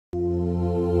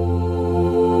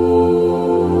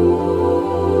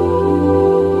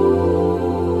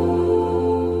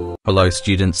fellow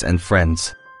students and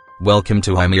friends. Welcome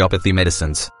to Homeopathy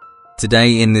Medicines.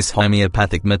 Today in this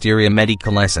homeopathic materia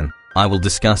medica lesson, I will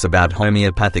discuss about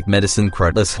homeopathic medicine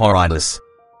Crotalus Horridus.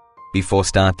 Before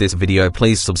start this video,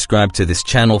 please subscribe to this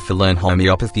channel for learn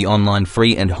homeopathy online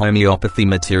free and homeopathy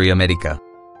materia medica.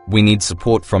 We need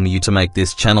support from you to make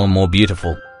this channel more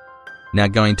beautiful. Now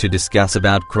going to discuss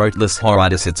about Crotalus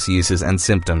Horridus, its uses and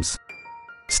symptoms.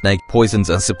 Snake poisons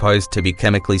are supposed to be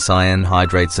chemically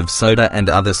cyanohydrates of soda and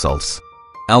other salts.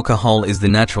 Alcohol is the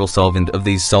natural solvent of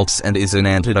these salts and is an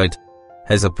antidote.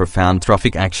 Has a profound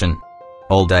trophic action.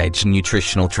 Old age,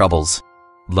 nutritional troubles,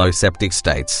 low septic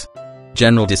states,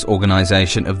 general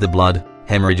disorganization of the blood,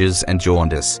 hemorrhages and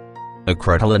jaundice. A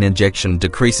crotalin injection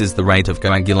decreases the rate of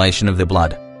coagulation of the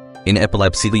blood. In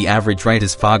epilepsy, the average rate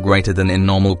is far greater than in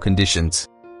normal conditions.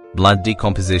 Blood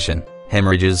decomposition,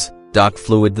 hemorrhages, dark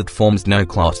fluid that forms no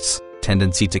clots,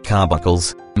 tendency to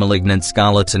carbuncles, malignant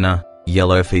scarlatina,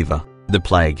 yellow fever, the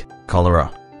plague, cholera,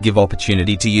 give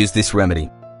opportunity to use this remedy.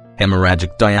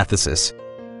 Hemorrhagic diathesis.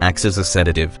 Acts as a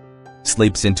sedative.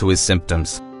 Sleeps into his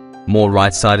symptoms. More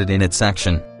right-sided in its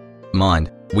action. Mind,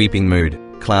 weeping mood,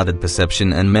 clouded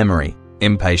perception and memory,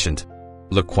 impatient.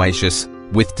 Loquacious,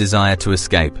 with desire to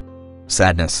escape.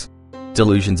 Sadness.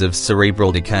 Delusions of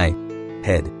cerebral decay.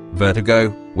 Head, vertigo,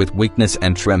 with weakness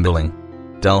and trembling.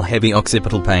 Dull heavy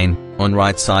occipital pain, on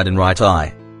right side and right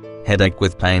eye. Headache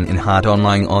with pain in heart on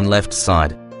lying on left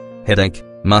side. Headache,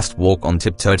 must walk on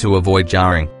tiptoe to avoid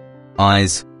jarring.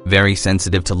 Eyes, very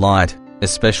sensitive to light,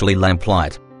 especially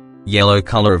lamplight. Yellow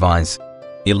color of eyes.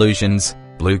 Illusions,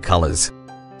 blue colors.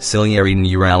 Ciliary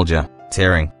neuralgia,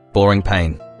 tearing, boring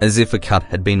pain, as if a cut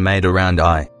had been made around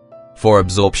eye. For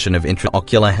absorption of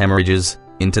intraocular hemorrhages,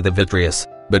 into the vitreous,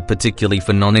 but particularly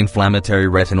for non-inflammatory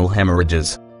retinal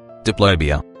hemorrhages.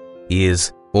 Diplopia.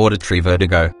 Ears, auditory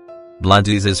vertigo. Blood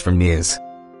oozes from ears.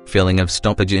 Feeling of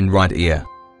stoppage in right ear.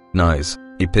 Nose,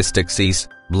 epistaxis,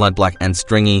 blood black and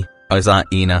stringy,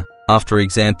 ozaina, after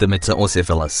exanthemata or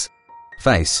syphilis.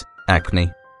 Face,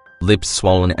 acne. Lips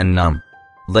swollen and numb.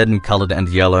 Leaden-colored and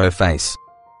yellow face.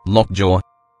 Lockjaw.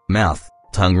 Mouth,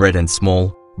 tongue red and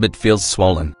small, but feels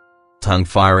swollen. Tongue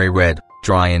fiery red,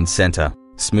 dry in center,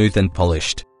 smooth and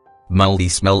polished. Moldy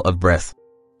smell of breath.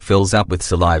 Fills up with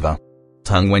saliva.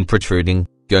 Tongue when protruding,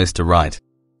 goes to right.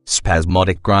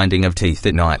 Spasmodic grinding of teeth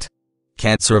at night.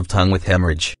 Cancer of tongue with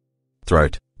hemorrhage.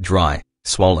 Throat, dry,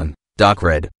 swollen, dark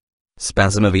red.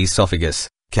 Spasm of esophagus,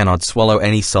 cannot swallow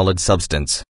any solid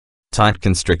substance. Tight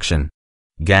constriction.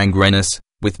 Gangrenous,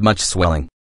 with much swelling.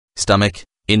 Stomach,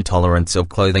 intolerance of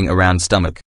clothing around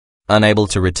stomach. Unable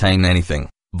to retain anything.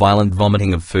 Violent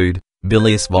vomiting of food,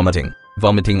 bilious vomiting,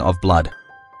 vomiting of blood.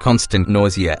 Constant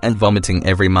nausea and vomiting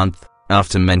every month,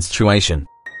 after menstruation.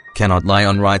 Cannot lie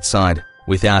on right side,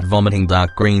 without vomiting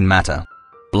dark green matter.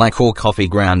 Black or coffee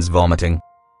grounds vomiting.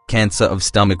 Cancer of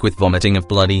stomach with vomiting of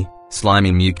bloody,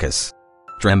 slimy mucus.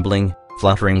 Trembling,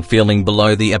 fluttering feeling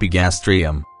below the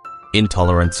epigastrium.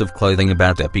 Intolerance of clothing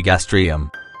about epigastrium.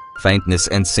 Faintness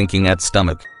and sinking at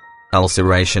stomach.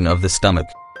 Ulceration of the stomach.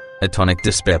 Atonic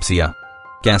dyspepsia.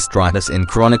 Gastritis in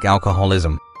chronic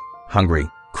alcoholism. Hungry,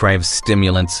 craves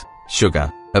stimulants,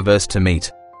 sugar, averse to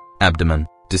meat. Abdomen,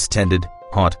 distended,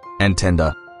 hot, and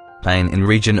tender. Pain in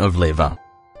region of liver.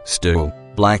 Stool,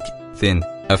 black, thin,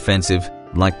 offensive,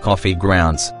 like coffee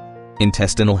grounds.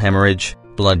 Intestinal hemorrhage,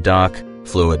 blood dark,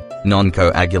 fluid,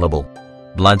 non-coagulable.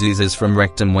 Blood oozes from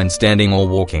rectum when standing or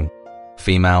walking.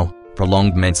 Female,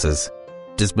 prolonged menses.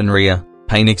 Dysmenorrhea,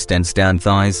 pain extends down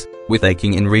thighs, with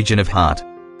aching in region of heart.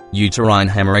 Uterine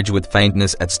hemorrhage with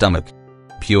faintness at stomach.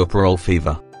 Puerperal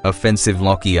fever, offensive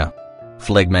lochia.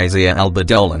 Phlegmasia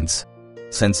albidolens.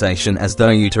 Sensation as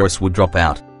though uterus would drop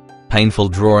out. Painful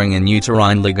drawing in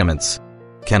uterine ligaments.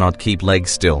 Cannot keep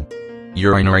legs still.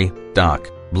 Urinary, dark,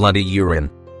 bloody urine.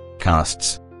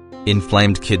 Casts.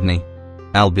 Inflamed kidney.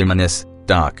 Albuminous,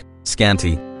 dark,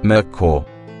 scanty, mercure.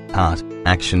 Heart,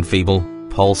 action feeble,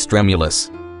 pulse tremulous.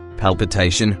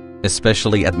 Palpitation,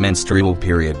 especially at menstrual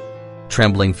period.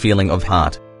 Trembling feeling of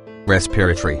heart.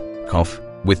 Respiratory, cough,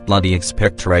 with bloody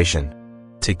expectoration.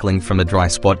 Tickling from a dry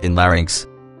spot in larynx.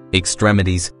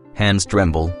 Extremities, hands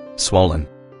tremble, swollen.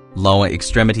 Lower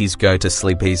extremities go to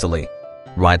sleep easily.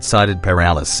 Right-sided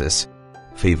paralysis.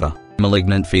 Fever,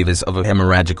 malignant fevers of a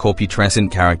hemorrhagic or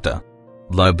putrescent character.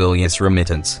 Low bilious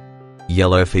remittance.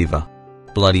 Yellow fever.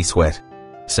 Bloody sweat.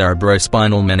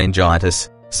 Cerebrospinal meningitis,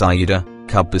 sciuta,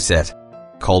 Cubbuset.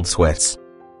 Cold sweats.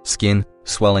 Skin,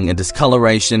 swelling and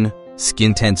discoloration,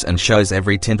 skin tense and shows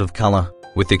every tint of color,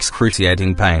 with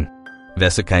excruciating pain.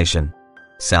 Vesication.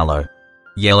 Sallow.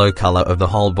 Yellow color of the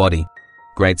whole body.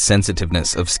 Great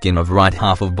sensitiveness of skin of right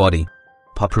half of body.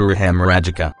 Purpura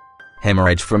hemorrhagica.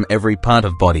 hemorrhage from every part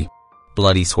of body,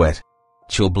 bloody sweat,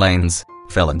 chilblains,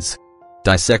 felons,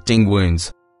 dissecting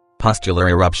wounds, pustular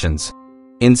eruptions,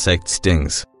 insect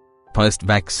stings,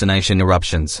 post-vaccination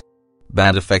eruptions,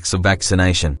 bad effects of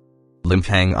vaccination,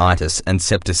 lymphangitis and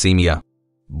septicemia,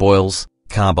 boils,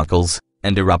 carbuncles,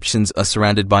 and eruptions are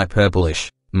surrounded by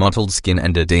purplish, mottled skin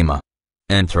and edema,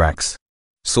 anthrax,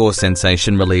 sore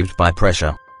sensation relieved by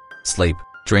pressure, sleep,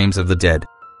 dreams of the dead,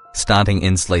 starting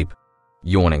in sleep,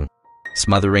 yawning,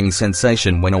 smothering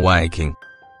sensation when awaking,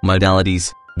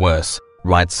 modalities, worse,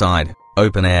 right side,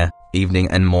 open air, evening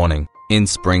and morning, in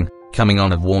spring, coming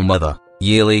on of warm weather,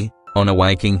 yearly, on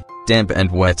awaking, damp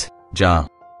and wet, jar.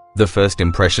 The first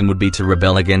impression would be to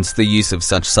rebel against the use of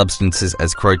such substances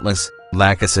as Crotalus,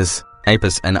 Lachesis,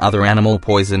 Apis and other animal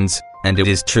poisons, and it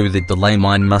is true that the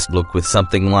layman must look with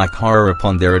something like horror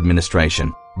upon their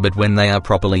administration, but when they are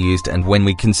properly used and when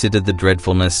we consider the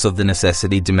dreadfulness of the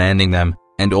necessity demanding them,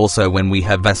 and also when we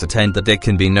have ascertained that there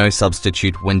can be no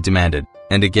substitute when demanded,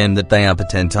 and again that they are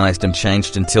potentized and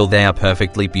changed until they are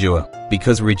perfectly pure,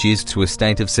 because reduced to a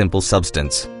state of simple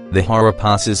substance, the horror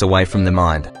passes away from the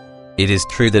mind. It is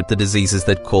true that the diseases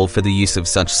that call for the use of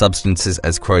such substances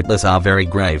as Crotalus are very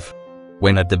grave.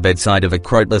 When at the bedside of a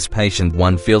Crotalus patient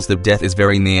one feels that death is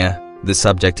very near, the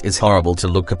subject is horrible to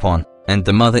look upon, and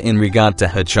the mother in regard to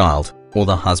her child, or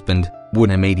the husband,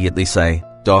 would immediately say,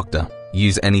 "Doctor,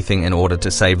 use anything in order to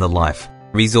save the life,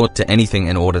 resort to anything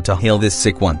in order to heal this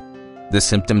sick one." The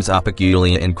symptoms are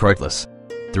peculiar in Crotalus.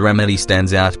 The remedy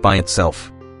stands out by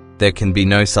itself. There can be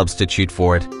no substitute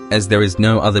for it, as there is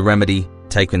no other remedy,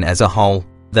 taken as a whole,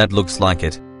 that looks like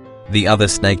it. The other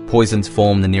snake poisons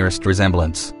form the nearest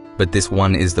resemblance, but this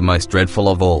one is the most dreadful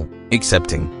of all,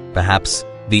 excepting, perhaps,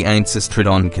 the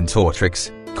Ancestrodon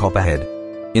contortrix, copperhead.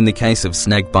 In the case of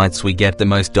snake bites we get the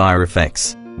most dire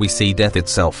effects. We see death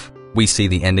itself. We see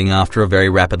the ending after a very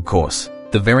rapid course,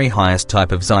 the very highest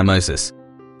type of zymosis.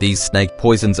 These snake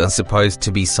poisons are supposed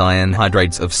to be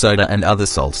cyanhydrates of soda and other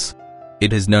salts.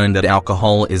 It is known that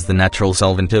alcohol is the natural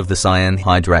solvent of the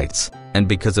cyanhydrates, and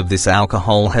because of this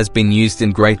alcohol has been used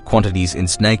in great quantities in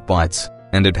snake bites,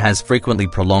 and it has frequently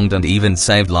prolonged and even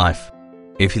saved life.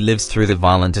 If he lives through the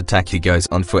violent attack he goes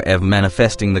on forever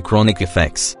manifesting the chronic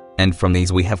effects, and from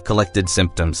these we have collected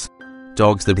symptoms.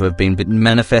 Dogs that have been bitten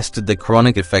manifested the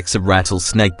chronic effects of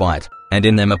rattlesnake bite, and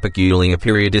in them a peculiar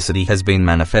periodicity has been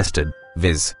manifested,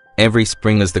 viz., every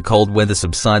spring as the cold weather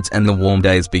subsides and the warm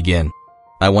days begin.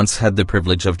 I once had the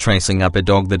privilege of tracing up a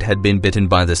dog that had been bitten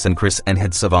by the synchris and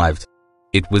had survived.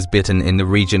 It was bitten in the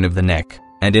region of the neck,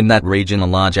 and in that region a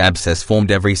large abscess formed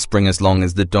every spring as long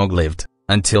as the dog lived,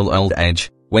 until old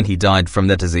age, when he died from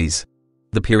the disease.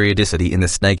 The periodicity in the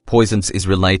snake poisons is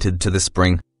related to the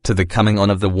spring, to the coming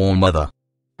on of the warm weather.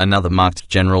 Another marked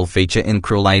general feature in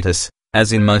Crotalus,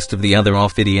 as in most of the other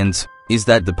ophidians, is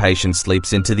that the patient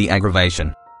sleeps into the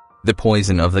aggravation. The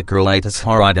poison of the Crotalus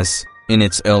Horridus, in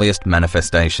its earliest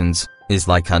manifestations, is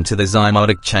like unto the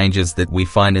zymotic changes that we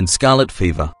find in scarlet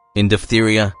fever, in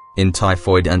diphtheria, in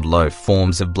typhoid and low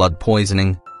forms of blood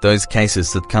poisoning, those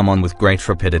cases that come on with great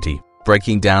rapidity,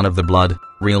 breaking down of the blood,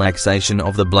 relaxation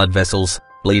of the blood vessels,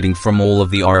 bleeding from all of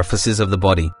the orifices of the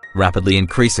body, rapidly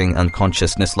increasing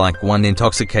unconsciousness like one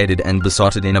intoxicated and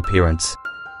besotted in appearance.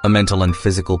 A mental and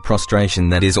physical prostration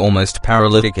that is almost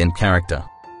paralytic in character.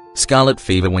 Scarlet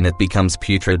fever when it becomes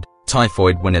putrid,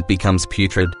 typhoid when it becomes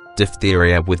putrid,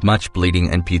 diphtheria with much bleeding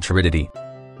and putridity.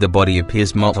 The body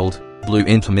appears mottled, blue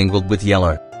intermingled with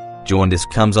yellow. Jaundice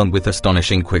comes on with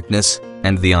astonishing quickness,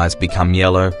 and the eyes become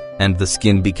yellow, and the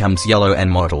skin becomes yellow and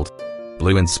mottled.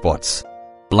 Blue in spots.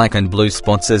 Black and blue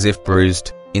spots as if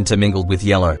bruised, intermingled with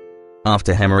yellow.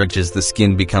 After hemorrhages the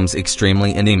skin becomes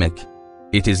extremely anemic.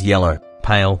 It is yellow,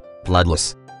 pale,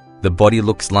 bloodless. The body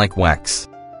looks like wax.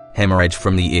 Hemorrhage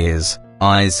from the ears,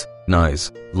 eyes,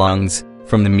 nose, lungs,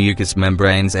 from the mucous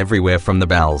membranes everywhere, from the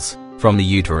bowels, from the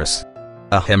uterus.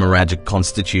 A hemorrhagic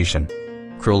constitution.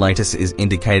 Crotalus is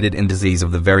indicated in disease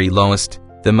of the very lowest,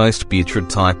 the most putrid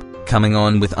type, coming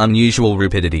on with unusual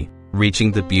rapidity,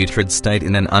 reaching the putrid state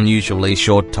in an unusually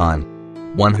short time.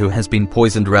 One who has been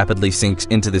poisoned rapidly sinks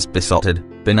into this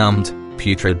besotted, benumbed,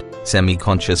 putrid,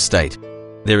 semi-conscious state.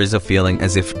 There is a feeling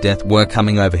as if death were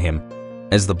coming over him.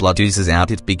 As the blood oozes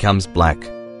out it becomes black.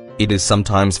 It is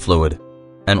sometimes fluid.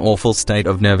 An awful state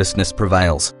of nervousness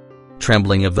prevails.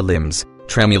 Trembling of the limbs,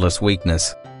 tremulous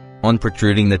weakness. On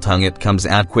protruding the tongue it comes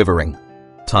out quivering.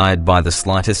 Tired by the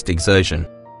slightest exertion.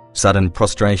 Sudden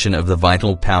prostration of the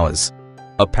vital powers.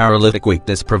 A paralytic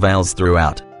weakness prevails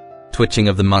throughout. Twitching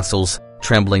of the muscles,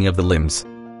 trembling of the limbs.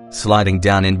 Sliding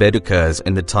down in bed occurs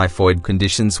in the typhoid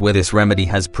conditions where this remedy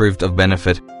has proved of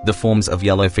benefit, the forms of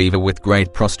yellow fever with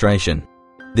great prostration.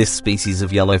 This species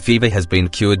of yellow fever has been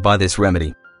cured by this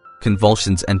remedy.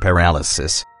 Convulsions and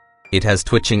paralysis. It has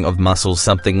twitching of muscles,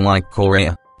 something like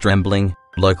chorea, trembling,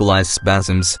 localized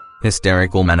spasms,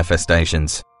 hysterical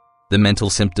manifestations. The mental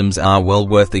symptoms are well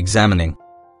worth examining.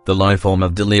 The low form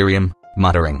of delirium,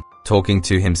 muttering, talking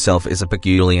to himself, is a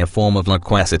peculiar form of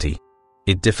loquacity.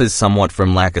 It differs somewhat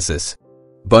from lachesis.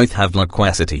 Both have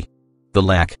loquacity.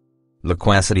 The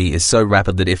loquacity is so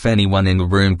rapid that if anyone in the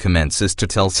room commences to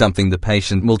tell something, the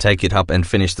patient will take it up and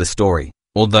finish the story,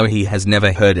 although he has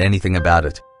never heard anything about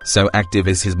it, so active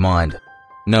is his mind.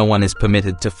 No one is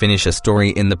permitted to finish a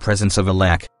story in the presence of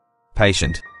a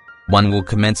patient. One will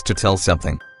commence to tell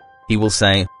something. He will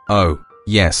say, "Oh,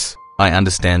 yes, I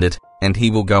understand it," and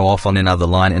he will go off on another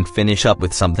line and finish up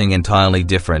with something entirely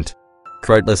different.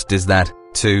 Crotalus does that,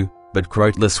 too, but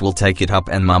Crotalus will take it up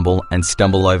and mumble and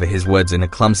stumble over his words in a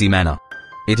clumsy manner.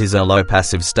 It is a low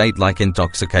passive state like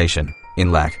intoxication.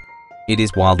 In it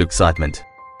is wild excitement.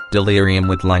 Delirium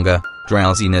with languor,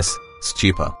 drowsiness,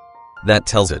 stupor. That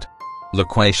tells it.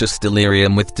 Loquacious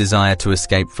delirium with desire to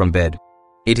escape from bed.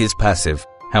 It is passive,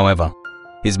 however.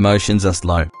 His motions are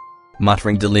slow.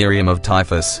 Muttering delirium of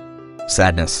typhus.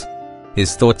 Sadness.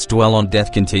 His thoughts dwell on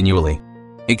death continually.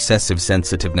 Excessive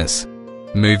sensitiveness.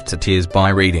 Moved to tears by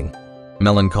reading.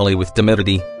 Melancholy with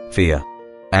timidity, fear.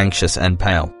 Anxious and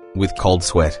pale, with cold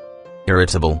sweat.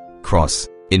 Irritable, cross,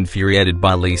 infuriated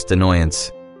by least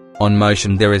annoyance. On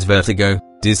motion there is vertigo,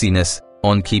 dizziness.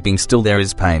 On keeping still there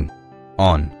is pain.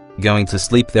 On going to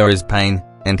sleep there is pain,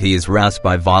 and he is roused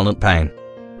by violent pain.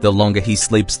 The longer he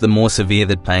sleeps, the more severe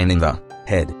that pain in the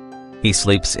head. He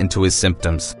sleeps into his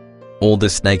symptoms. All the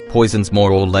snake poisons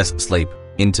more or less sleep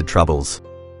into troubles.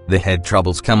 The head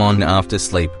troubles come on after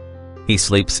sleep. He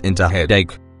sleeps into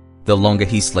headache. The longer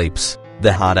he sleeps,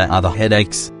 the harder are the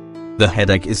headaches. The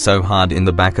headache is so hard in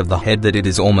the back of the head that it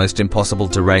is almost impossible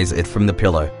to raise it from the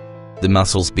pillow. The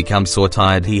muscles become so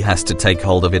tired he has to take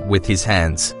hold of it with his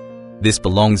hands. This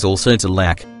belongs also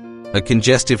to a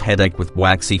congestive headache with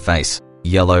waxy face,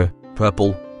 yellow,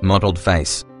 purple, mottled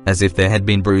face, as if there had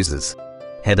been bruises.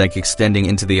 Headache extending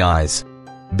into the eyes.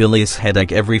 Bilious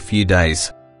headache every few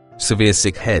days. Severe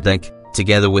sick headache,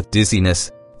 together with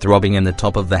dizziness, throbbing in the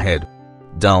top of the head.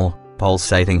 Dull,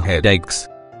 pulsating headaches.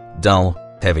 Dull,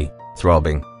 heavy,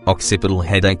 throbbing, occipital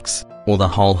headaches, or the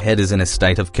whole head is in a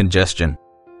state of congestion.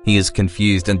 He is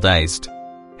confused and dazed.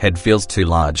 Head feels too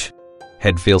large.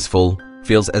 Head feels full,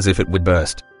 feels as if it would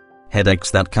burst.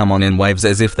 Headaches that come on in waves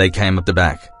as if they came at the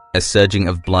back. A surging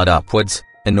of blood upwards.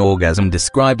 An orgasm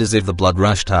described as if the blood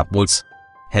rushed upwards.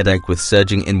 Headache with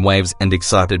surging in waves and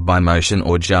excited by motion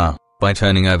or jar, by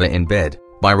turning over in bed,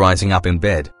 by rising up in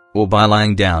bed, or by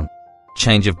lying down.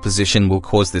 Change of position will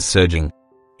cause this surging.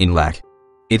 In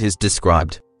it is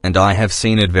described, and I have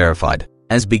seen it verified,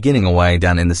 as beginning away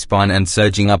down in the spine and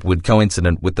surging upward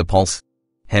coincident with the pulse.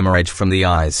 Hemorrhage from the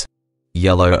eyes.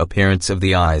 Yellow appearance of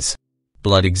the eyes.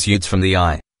 Blood exudes from the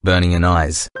eye, burning in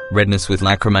eyes, redness with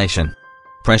lacrimation.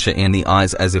 Pressure in the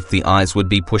eyes as if the eyes would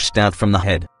be pushed out from the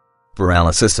head.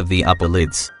 Paralysis of the upper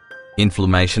lids.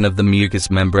 Inflammation of the mucous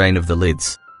membrane of the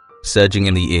lids. Surging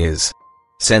in the ears.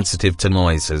 Sensitive to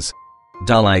noises.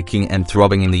 Dull aching and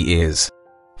throbbing in the ears.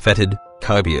 Fetid,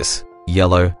 copious,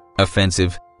 yellow,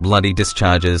 offensive, bloody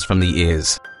discharges from the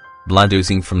ears. Blood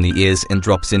oozing from the ears in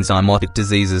drops in zymotic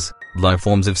diseases, low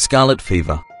forms of scarlet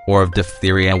fever, or of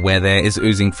diphtheria where there is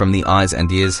oozing from the eyes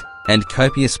and ears, and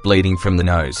copious bleeding from the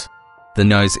nose. The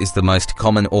nose is the most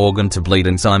common organ to bleed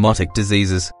in zymotic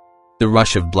diseases. The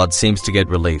rush of blood seems to get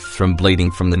relief from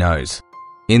bleeding from the nose.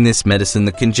 In this medicine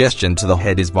the congestion to the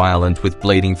head is violent with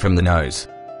bleeding from the nose.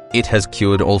 It has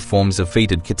cured all forms of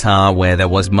fetid catarrh where there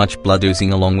was much blood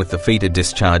oozing along with the fetid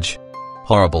discharge.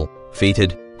 Horrible,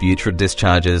 fetid, putrid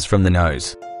discharges from the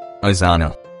nose.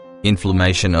 Ozana.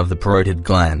 Inflammation of the parotid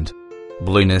gland.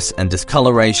 Blueness and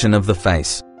discoloration of the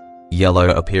face. Yellow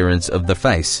appearance of the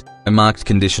face, a marked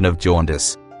condition of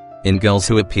jaundice. In girls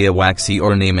who appear waxy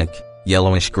or anemic,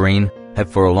 yellowish green, have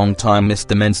for a long time missed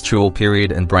the menstrual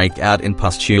period and break out in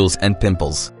pustules and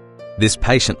pimples. This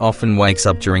patient often wakes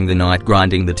up during the night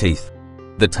grinding the teeth.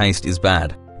 The taste is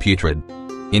bad, putrid.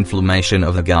 Inflammation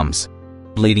of the gums.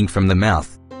 Bleeding from the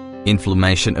mouth.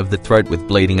 Inflammation of the throat with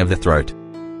bleeding of the throat.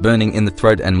 Burning in the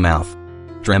throat and mouth.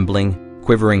 Trembling,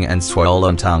 quivering and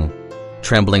swollen tongue.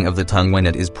 Trembling of the tongue when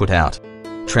it is put out.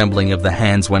 Trembling of the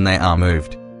hands when they are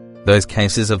moved. Those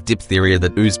cases of diphtheria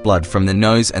that ooze blood from the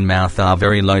nose and mouth are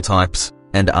very low types,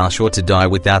 and are sure to die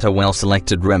without a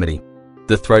well-selected remedy.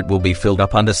 The throat will be filled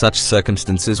up under such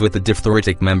circumstances with a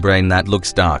diphtheritic membrane that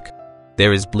looks dark.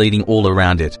 There is bleeding all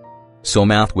around it. Sore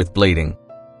mouth with bleeding.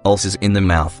 Ulcers in the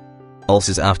mouth.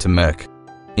 Ulcers after mirk.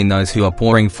 in those who are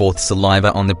pouring forth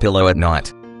saliva on the pillow at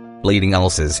night. Bleeding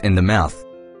ulcers in the mouth.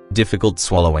 Difficult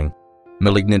swallowing.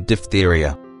 Malignant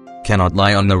diphtheria. Cannot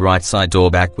lie on the right side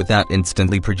or back without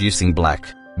instantly producing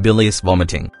black, bilious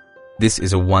vomiting. This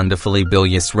is a wonderfully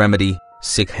bilious remedy.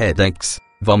 Sick headaches,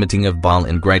 vomiting of bile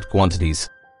in great quantities.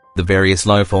 The various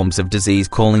low forms of disease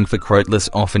calling for Crotalus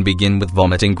often begin with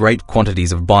vomiting great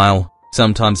quantities of bile,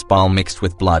 sometimes bile mixed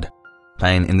with blood.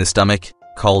 Pain in the stomach,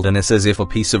 coldness as if a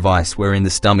piece of ice were in the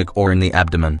stomach or in the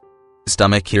abdomen.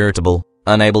 Stomach irritable,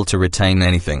 unable to retain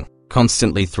anything,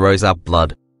 constantly throws up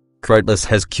blood. Crotalus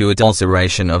has cured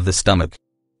ulceration of the stomach.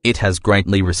 It has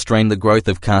greatly restrained the growth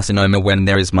of carcinoma when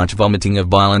there is much vomiting of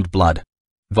bile and blood.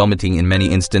 Vomiting in many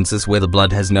instances where the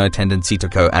blood has no tendency to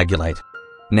coagulate.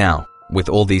 Now, with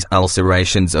all these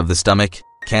ulcerations of the stomach,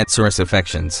 cancerous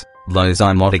affections, low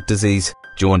zymotic disease,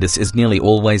 jaundice is nearly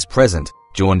always present,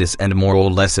 jaundice and more or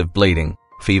less of bleeding,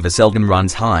 fever seldom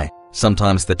runs high,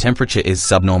 sometimes the temperature is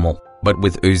subnormal, but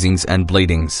with oozings and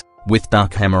bleedings, with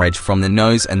dark hemorrhage from the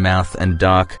nose and mouth and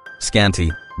dark,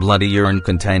 scanty, bloody urine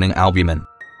containing albumin.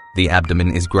 The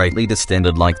abdomen is greatly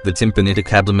distended like the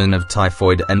tympanitic abdomen of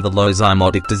typhoid and the low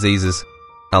zymotic diseases.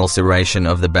 Ulceration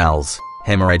of the bowels,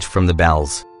 hemorrhage from the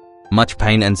bowels. Much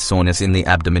pain and soreness in the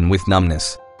abdomen with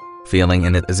numbness. Feeling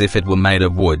in it as if it were made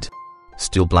of wood.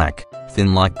 Still black,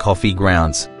 thin like coffee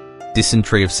grounds.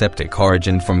 Dysentery of septic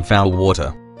origin from foul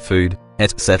water, food,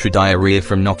 etc. Diarrhea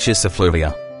from noxious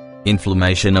effluvia.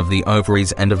 Inflammation of the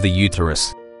ovaries and of the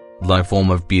uterus. Low form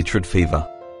of putrid fever.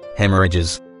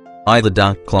 Hemorrhages. Either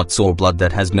dark clots or blood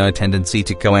that has no tendency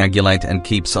to coagulate and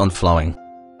keeps on flowing.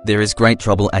 There is great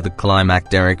trouble at the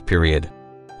climacteric period.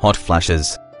 Hot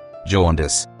flashes.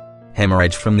 Jaundice.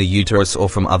 Hemorrhage from the uterus or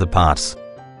from other parts.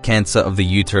 Cancer of the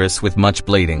uterus with much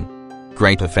bleeding.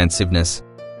 Great offensiveness.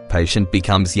 Patient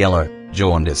becomes yellow,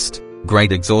 jaundiced.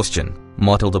 Great exhaustion.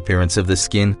 Mottled appearance of the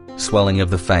skin, swelling of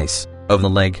the face, of the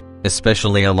leg,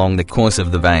 especially along the course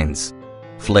of the veins.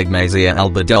 Phlegmasia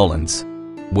albidolens.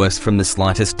 Worse from the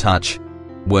slightest touch.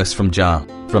 Worse from jar,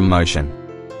 from motion.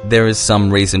 There is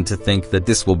some reason to think that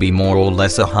this will be more or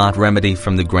less a heart remedy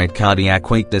from the great cardiac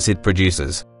weakness it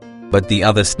produces. But the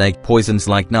other snake poisons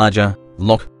like Naja,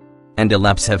 Lock, and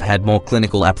Elaps have had more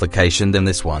clinical application than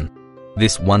this one.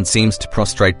 This one seems to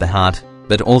prostrate the heart,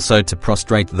 but also to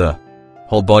prostrate the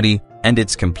whole body, and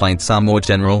its complaints are more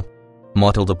general.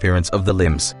 Mottled appearance of the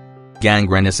limbs.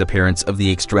 Gangrenous appearance of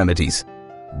the extremities.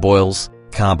 Boils,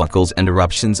 carbuncles and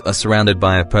eruptions are surrounded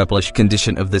by a purplish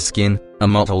condition of the skin, a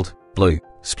mottled, blue,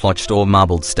 splotched or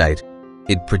marbled state.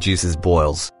 It produces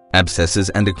boils, abscesses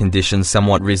and a condition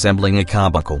somewhat resembling a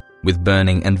carbuncle, with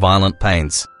burning and violent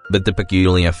pains, but the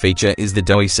peculiar feature is the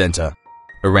doughy center.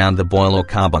 Around the boil or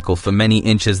carbuncle for many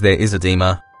inches there is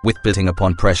edema, with pitting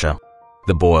upon pressure.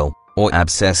 The boil, or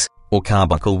abscess, or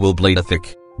carbuncle will bleed a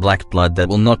thick, black blood that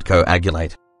will not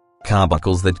coagulate.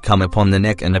 Carbuncles that come upon the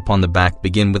neck and upon the back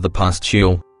begin with a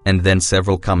pustule, and then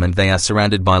several come and they are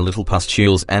surrounded by little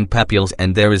pustules and papules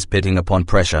and there is pitting upon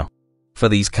pressure. For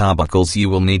these carbuncles you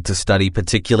will need to study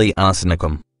particularly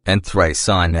arsenicum,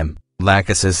 anthracinem,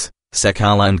 lachesis,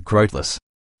 sacala and crotalus.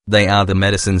 They are the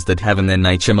medicines that have in their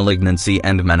nature malignancy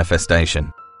and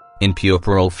manifestation. In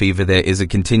puerperal fever there is a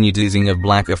continued oozing of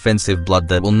black offensive blood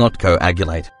that will not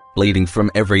coagulate, bleeding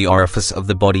from every orifice of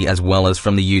the body as well as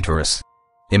from the uterus.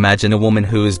 Imagine a woman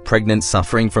who is pregnant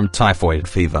suffering from typhoid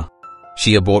fever.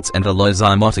 She aborts and a low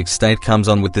zymotic state comes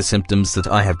on with the symptoms that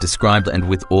I have described and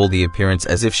with all the appearance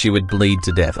as if she would bleed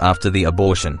to death after the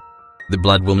abortion. The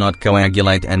blood will not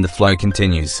coagulate and the flow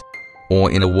continues.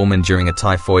 Or in a woman during a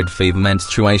typhoid fever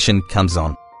menstruation comes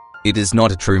on. It is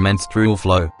not a true menstrual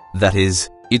flow, that is,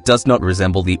 it does not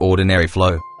resemble the ordinary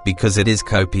flow, because it is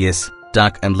copious,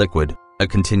 dark and liquid, a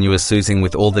continuous oozing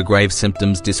with all the grave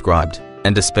symptoms described,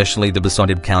 and especially the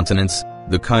besotted countenance,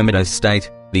 the comatose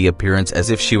state, the appearance as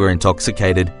if she were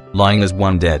intoxicated, lying as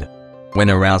one dead. When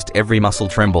aroused every muscle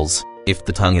trembles, if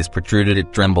the tongue is protruded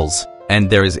it trembles, and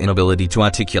there is inability to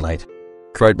articulate.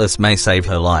 Crotalus may save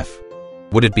her life.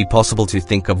 Would it be possible to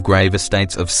think of graver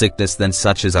states of sickness than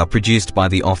such as are produced by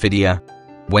the ophidia?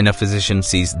 When a physician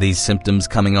sees these symptoms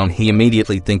coming on he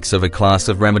immediately thinks of a class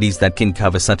of remedies that can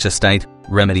cover such a state,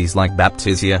 remedies like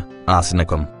baptisia,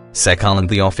 arsenicum, sacala and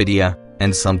the ophidia,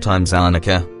 and sometimes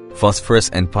arnica, phosphorus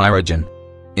and pyrogen.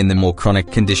 In the more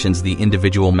chronic conditions the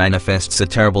individual manifests a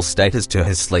terrible state as to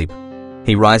his sleep.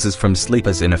 He rises from sleep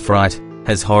as in a fright,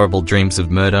 has horrible dreams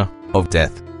of murder, of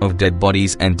death, of dead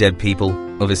bodies and dead people,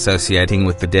 of associating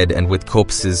with the dead and with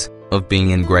corpses, of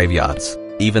being in graveyards.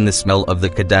 Even the smell of the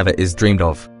cadaver is dreamed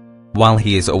of. While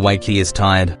he is awake he is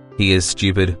tired, he is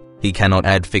stupid, he cannot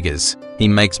add figures, he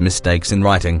makes mistakes in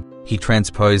writing, he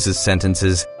transposes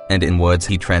sentences, and in words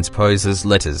he transposes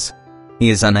letters. He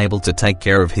is unable to take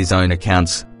care of his own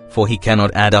accounts, for he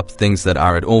cannot add up things that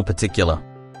are at all particular.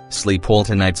 Sleep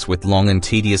alternates with long and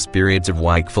tedious periods of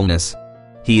wakefulness.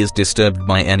 He is disturbed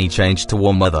by any change to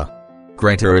warm weather.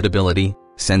 Great irritability,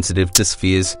 sensitive to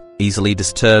spheres, easily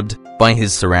disturbed by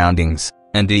his surroundings,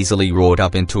 and easily wrought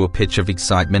up into a pitch of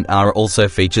excitement are also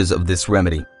features of this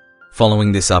remedy.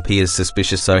 Following this up, he is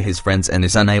suspicious of his friends and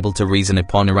is unable to reason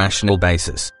upon a rational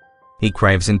basis. He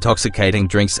craves intoxicating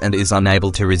drinks and is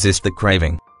unable to resist the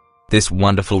craving. This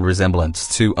wonderful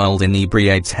resemblance to old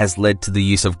inebriates has led to the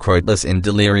use of Crotalus in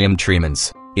delirium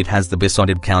tremens. It has the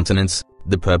besotted countenance,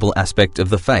 the purple aspect of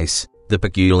the face, the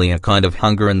peculiar kind of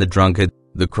hunger in the drunkard,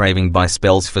 the craving by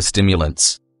spells for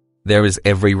stimulants. There is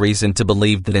every reason to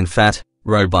believe that in fat,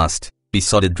 robust,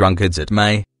 besotted drunkards it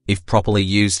may, if properly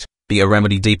used, be a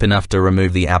remedy deep enough to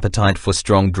remove the appetite for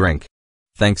strong drink.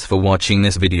 Thanks for watching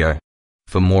this video.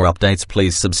 For more updates,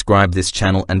 please subscribe this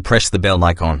channel and press the bell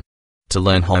icon. To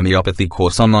learn homeopathy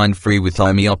course online free with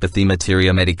Homeopathy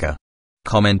Materia Medica.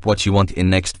 Comment what you want in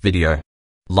next video.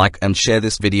 Like and share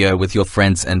this video with your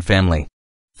friends and family.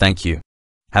 Thank you.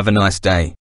 Have a nice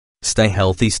day. Stay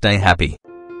healthy, stay happy.